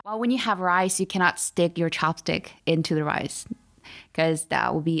Well, when you have rice, you cannot stick your chopstick into the rice because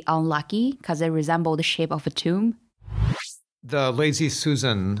that would be unlucky because it resembles the shape of a tomb. The Lazy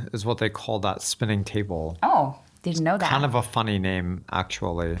Susan is what they call that spinning table. Oh, didn't know that. Kind of a funny name,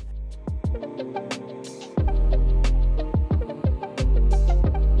 actually.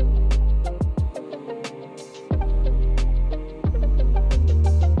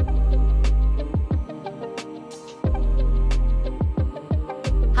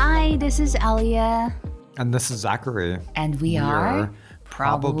 Hi, this is Elia. And this is Zachary. And we are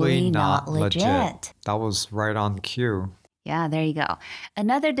probably not legit. That was right on cue. Yeah, there you go.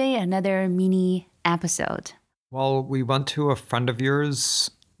 Another day, another mini episode. Well, we went to a friend of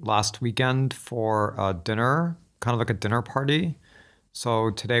yours last weekend for a dinner, kind of like a dinner party. So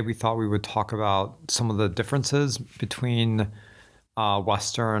today we thought we would talk about some of the differences between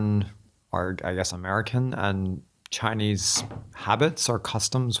Western, or I guess American, and Chinese habits or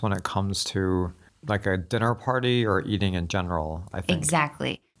customs when it comes to like a dinner party or eating in general, I think.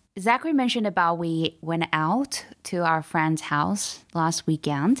 Exactly. Zachary mentioned about we went out to our friend's house last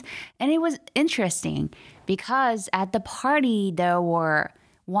weekend, and it was interesting because at the party there were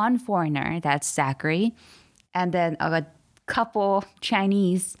one foreigner, that's Zachary, and then a couple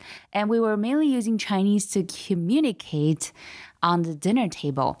Chinese, and we were mainly using Chinese to communicate on the dinner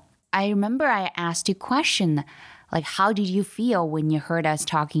table. I remember I asked you a question, like how did you feel when you heard us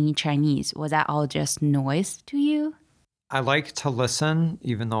talking in Chinese? Was that all just noise to you? I like to listen,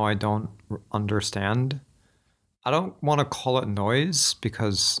 even though I don't understand. I don't want to call it noise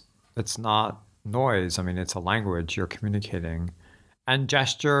because it's not noise. I mean, it's a language you're communicating. And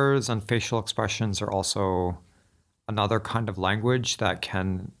gestures and facial expressions are also another kind of language that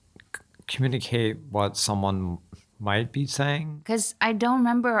can communicate what someone might be saying. Because I don't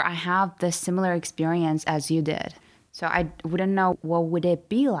remember I have the similar experience as you did. So I wouldn't know what would it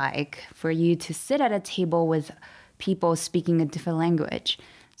be like for you to sit at a table with people speaking a different language.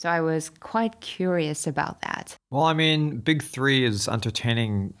 So I was quite curious about that. Well, I mean, Big Three is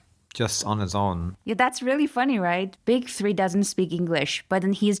entertaining just on his own. Yeah, that's really funny, right? Big Three doesn't speak English, but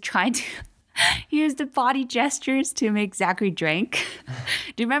then he's trying to use the body gestures to make Zachary drink.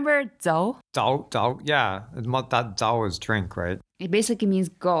 Do you remember Zhou? Zhao, yeah. That Zhao is drink, right? It basically means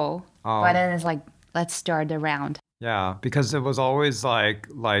go, but then it's like, let's start the round. Yeah, because it was always like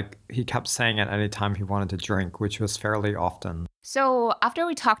he kept saying it anytime he wanted to drink, which was fairly often. So after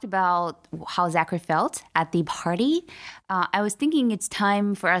we talked about how Zachary felt at the party, I was thinking it's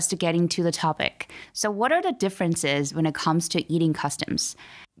time for us to get into the topic. So what are the differences when it comes to eating customs?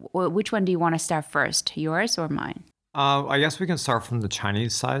 Which one do you want to start first, yours or mine? I guess we can start from the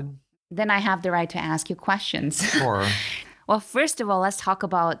Chinese side. Then I have the right to ask you questions. Sure. Well, first of all, let's talk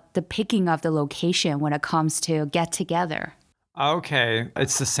about the picking of the location when it comes to get together. Okay.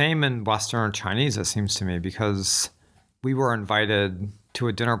 It's the same in Western or Chinese, it seems to me, because we were invited to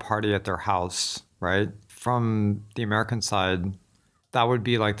a dinner party at their house, right? From the American side, that would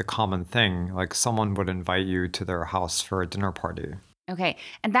be like the common thing. Like someone would invite you to their house for a dinner party. Okay,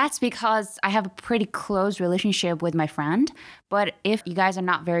 and that's because I have a pretty close relationship with my friend. But if you guys are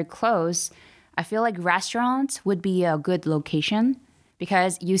not very close, I feel like restaurants would be a good location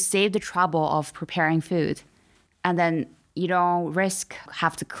because you save the trouble of preparing food. And then you don't risk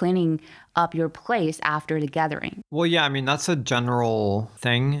have to cleaning up your place after the gathering. Well, yeah, I mean, that's a general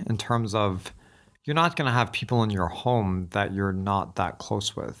thing in terms of you're not going to have people in your home that you're not that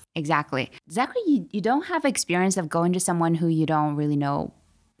close with. Exactly. Zachary, you don't have experience of going to someone who you don't really know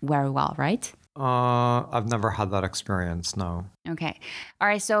very well, right? I've never had that experience, no. Okay. All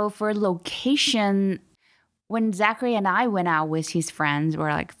right. So for location, when Zachary and I went out with his friends or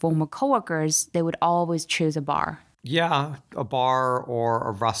like former coworkers, they would always choose a bar. Yeah, a bar or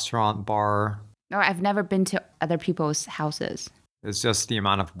a restaurant bar. Or I've never been to other people's houses. It's just the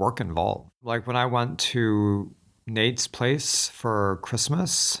amount of work involved. Like when I went to Nate's place for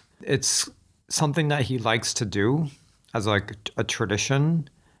Christmas, it's something that he likes to do as like a tradition.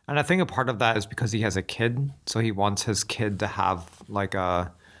 And I think a part of that is because he has a kid. So he wants his kid to have like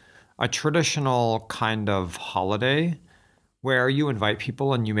a traditional kind of holiday where you invite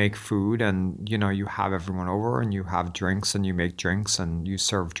people and you make food and, you know, you have everyone over and you have drinks and you make drinks and you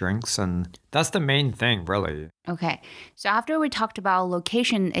serve drinks. And that's the main thing, really. Okay. So after we talked about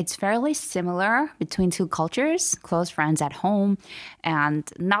location, it's fairly similar between two cultures, close friends at home and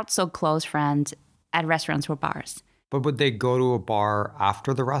not so close friends at restaurants or bars. But would they go to a bar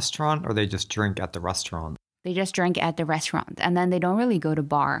after the restaurant or they just drink at the restaurant? They just drink at the restaurant and then they don't really go to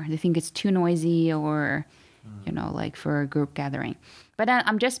bar. They think it's too noisy or, you know, like for a group gathering. But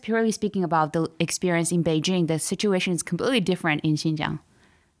I'm just purely speaking about the experience in Beijing. The situation is completely different in Xinjiang.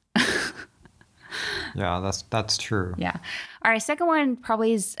 Yeah, that's true. Yeah. All right. Second one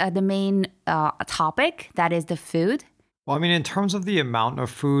probably is the main topic. That is the food. Well, I mean, in terms of the amount of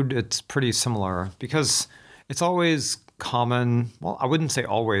food, it's pretty similar because it's always common. Well, I wouldn't say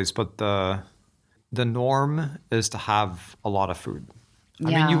always, but the norm is to have a lot of food. I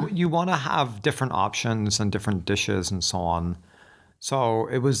mean, Yeah. you want to have different options and different dishes and so on. So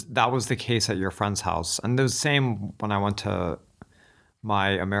that was the case at your friend's house, and the same when I went to my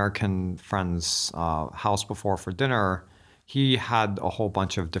American friend's house before for dinner. He had a whole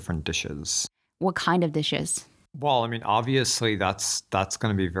bunch of different dishes. What kind of dishes? Well, I mean, obviously that's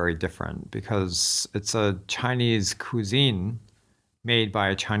going to be very different because it's a Chinese cuisine made by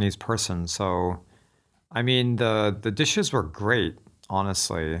a Chinese person. So, I mean, the dishes were great,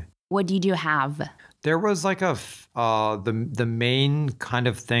 honestly. What did you have? There was like the main kind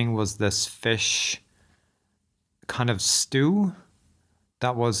of thing was this fish kind of stew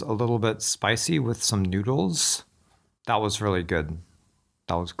that was a little bit spicy with some noodles. That was really good.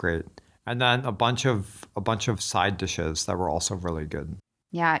 That was great. And then a bunch of side dishes that were also really good.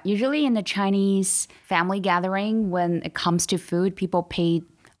 Yeah, usually in the Chinese family gathering, when it comes to food, people pay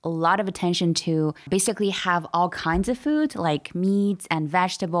a lot of attention to basically have all kinds of food, like meats and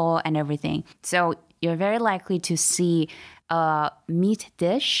vegetable and everything. So you're very likely to see a meat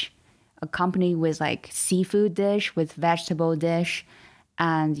dish accompanied with like seafood dish with vegetable dish.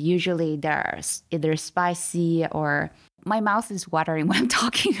 And usually there's either spicy or my mouth is watering when I'm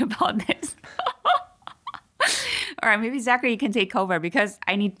talking about this. All right, maybe Zachary, you can take over because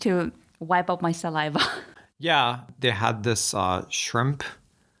I need to wipe up my saliva. Yeah, they had this shrimp.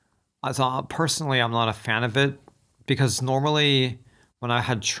 Personally, I'm not a fan of it because normally when I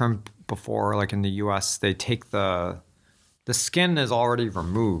had shrimp before, like in the US, they take the skin is already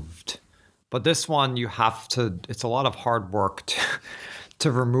removed. But this one, you have to, it's a lot of hard work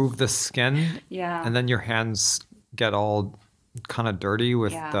to remove the skin. Yeah. And then your hands get all kind of dirty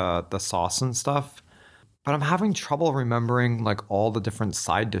with the sauce and stuff. But I'm having trouble remembering like all the different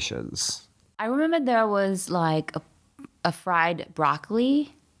side dishes. I remember there was like a fried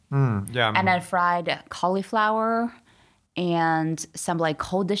broccoli Yeah. and then fried cauliflower and some like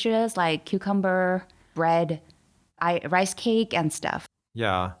cold dishes like cucumber, bread, rice cake and stuff.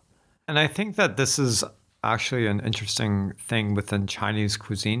 Yeah. And I think that this is actually an interesting thing within Chinese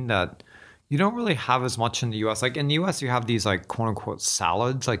cuisine that you don't really have as much in the US. Like in the US, you have these like quote unquote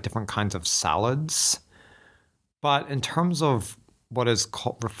salads, like different kinds of salads. But in terms of what is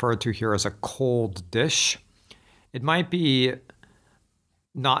referred to here as a cold dish, it might be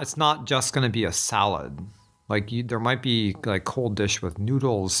not, it's not just going to be a salad. Like there might be like cold dish with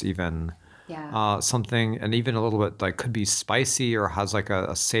noodles even. Yeah. Something, and even a little bit like could be spicy or has like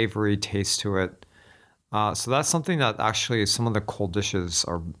a savory taste to it. So that's something that actually some of the cold dishes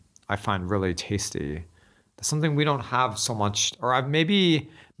are, I find really tasty. That's something we don't have so much, or maybe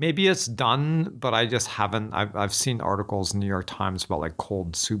it's done, but I just haven't. I've seen articles in New York Times about like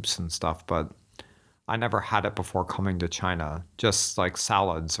cold soups and stuff, but I never had it before coming to China. Just like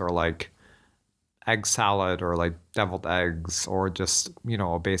salads or like egg salad or like deviled eggs or just,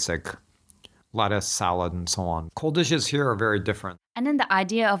 a basic lettuce salad and so on. Cold dishes here are very different. And then the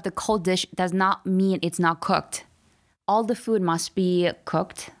idea of the cold dish does not mean it's not cooked. All the food must be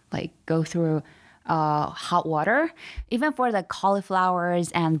cooked, like go through hot water. Even for the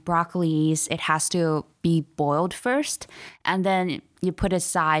cauliflowers and broccolis, it has to be boiled first. And then you put it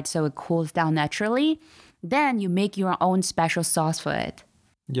aside so it cools down naturally. Then you make your own special sauce for it.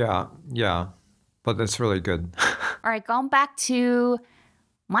 Yeah. But it's really good. All right, going back to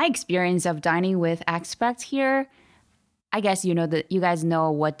my experience of dining with expats here, I guess you guys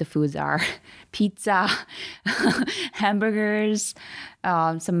know what the foods are: pizza, hamburgers,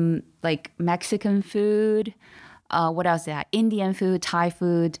 some like Mexican food. What else? Yeah, Indian food, Thai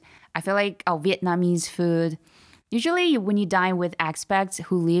food. I feel like Vietnamese food. Usually, when you dine with expats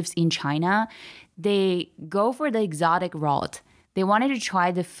who lives in China, they go for the exotic route. They wanted to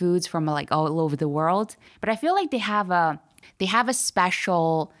try the foods from like all over the world, but I feel like they have a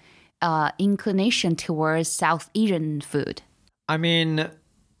special inclination towards South Asian food. I mean,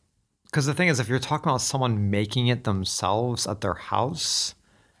 because the thing is, if you're talking about someone making it themselves at their house,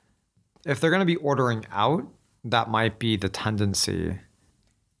 if they're going to be ordering out, that might be the tendency.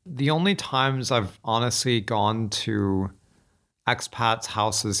 The only times I've honestly gone to expats'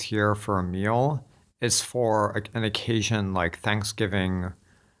 houses here for a meal is for an occasion like Thanksgiving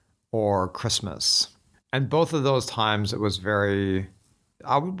or Christmas. And both of those times it was very,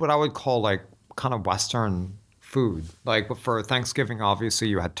 what I would call like kind of Western food. Like for Thanksgiving, obviously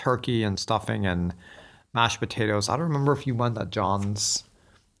you had turkey and stuffing and mashed potatoes. I don't remember if you went at John's,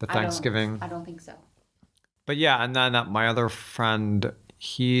 the Thanksgiving. I don't think so. But yeah, and then my other friend,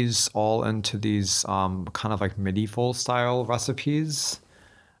 he's all into these kind of like medieval style recipes.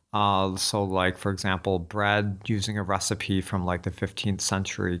 So like for example, bread using a recipe from like the 15th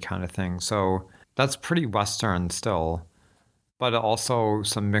century kind of thing. So that's pretty Western still, but also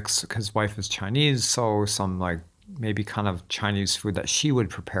some mix. His wife is Chinese, so some like maybe kind of Chinese food that she would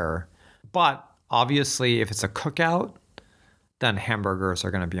prepare. But obviously, if it's a cookout, then hamburgers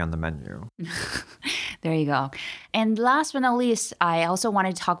are going to be on the menu. There you go. And last but not least, I also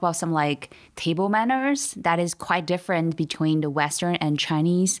wanted to talk about some like table manners that is quite different between the Western and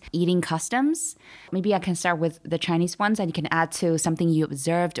Chinese eating customs. Maybe I can start with the Chinese ones and you can add to something you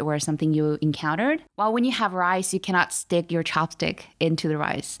observed or something you encountered. Well, when you have rice, you cannot stick your chopstick into the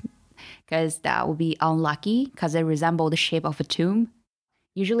rice because that would be unlucky because it resembles the shape of a tomb.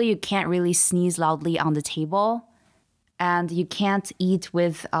 Usually you can't really sneeze loudly on the table. And you can't eat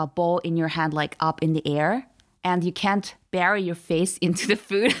with a bowl in your hand, like up in the air. And you can't bury your face into the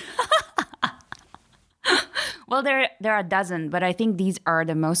food. Well, there are a dozen, but I think these are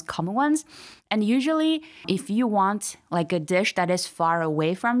the most common ones. And usually, if you want like a dish that is far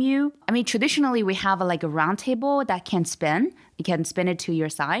away from you, I mean, traditionally we have like a round table that can spin. You can spin it to your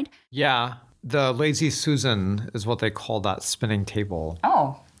side. Yeah, the Lazy Susan is what they call that spinning table.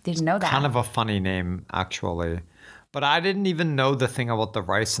 Oh, didn't know that. Kind of a funny name, actually. But I didn't even know the thing about the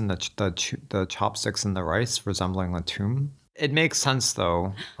rice and the chopsticks in the rice resembling a tomb. It makes sense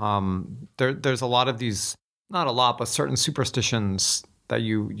though. There's a lot of these, not a lot, but certain superstitions that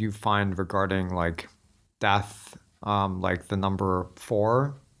you find regarding like death, like the number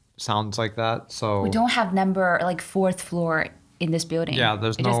 4 sounds like that. So we don't have number like 4th floor in this building. Yeah,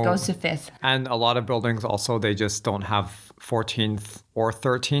 it just goes to 5th. And a lot of buildings also, they just don't have 14th or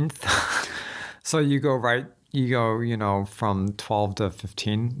 13th. So you go, from 12 to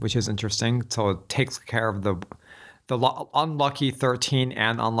 15, which is interesting. So it takes care of the unlucky 13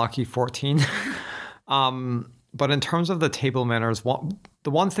 and unlucky 14. But in terms of the table manners,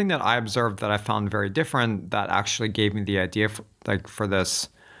 the one thing that I observed that I found very different that actually gave me the idea for this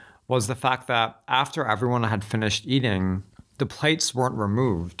was the fact that after everyone had finished eating, the plates weren't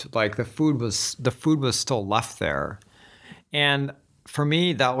removed. Like the food was still left there. And for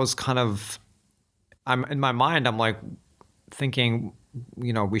me, that was kind of, in my mind, I'm like thinking,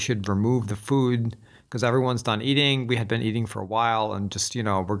 we should remove the food because everyone's done eating. We had been eating for a while and just,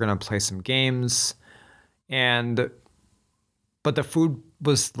 we're going to play some games. But the food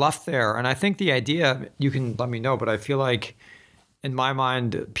was left there. And I think the idea, you can let me know, but I feel like in my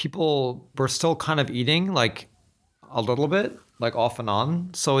mind, people were still kind of eating like a little bit, like off and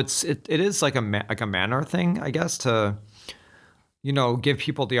on. So it is like a manner thing, I guess, to give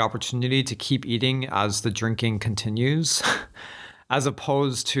people the opportunity to keep eating as the drinking continues, as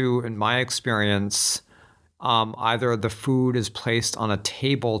opposed to, in my experience, either the food is placed on a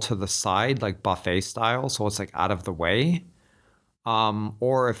table to the side, like buffet style, so it's like out of the way,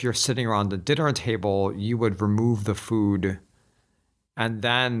 or if you're sitting around the dinner table, you would remove the food and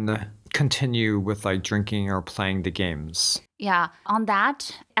then continue with like drinking or playing the games. Yeah, on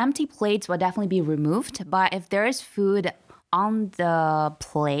that, empty plates will definitely be removed, but if there is food on the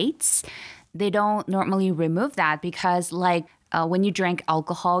plates, they don't normally remove that because like when you drink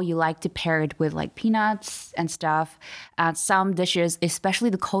alcohol, you like to pair it with like peanuts and stuff. Some dishes, especially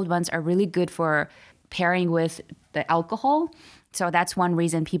the cold ones, are really good for pairing with the alcohol. So that's one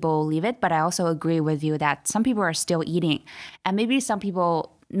reason people leave it. But I also agree with you that some people are still eating. And maybe some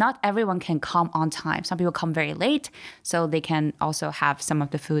people, not everyone can come on time. Some people come very late, so they can also have some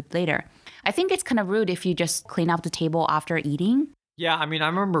of the food later. I think it's kind of rude if you just clean up the table after eating. Yeah, I mean, I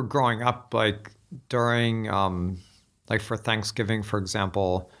remember growing up, like during, like for Thanksgiving, for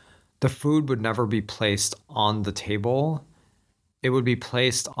example, the food would never be placed on the table. It would be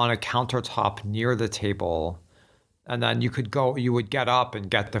placed on a countertop near the table. And then you would get up and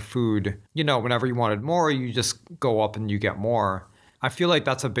get the food. Whenever you wanted more, you just go up and you get more. I feel like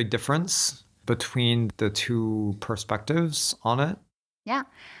that's a big difference between the two perspectives on it. Yeah.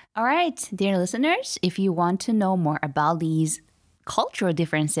 All right, dear listeners, if you want to know more about these cultural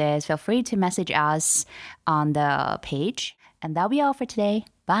differences, feel free to message us on the page. And that'll be all for today.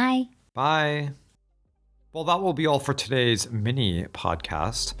 Bye. Bye. Well, that will be all for today's mini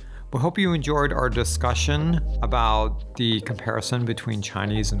podcast. We hope you enjoyed our discussion about the comparison between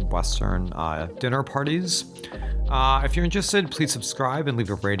Chinese and Western dinner parties. If you're interested, please subscribe and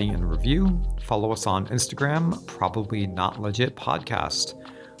leave a rating and review. Follow us on Instagram, Probably Not Legit Podcast.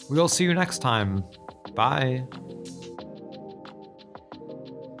 We'll see you next time. Bye.